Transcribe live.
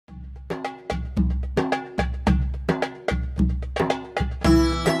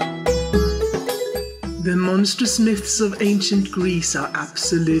The monstrous myths of ancient Greece are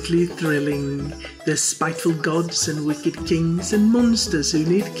absolutely thrilling. There's spiteful gods and wicked kings and monsters who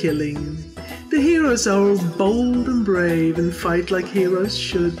need killing. The heroes are all bold and brave and fight like heroes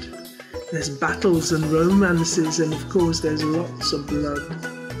should. There's battles and romances and of course there's lots of blood.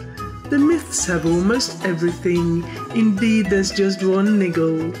 The myths have almost everything, indeed there's just one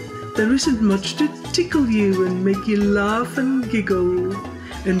niggle. There isn't much to tickle you and make you laugh and giggle.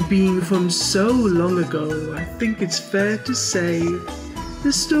 And being from so long ago, I think it's fair to say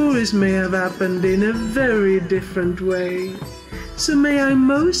the stories may have happened in a very different way. So may I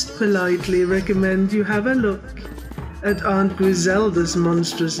most politely recommend you have a look at Aunt Grizelda's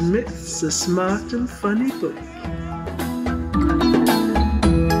Monstrous Myths, a smart and funny book.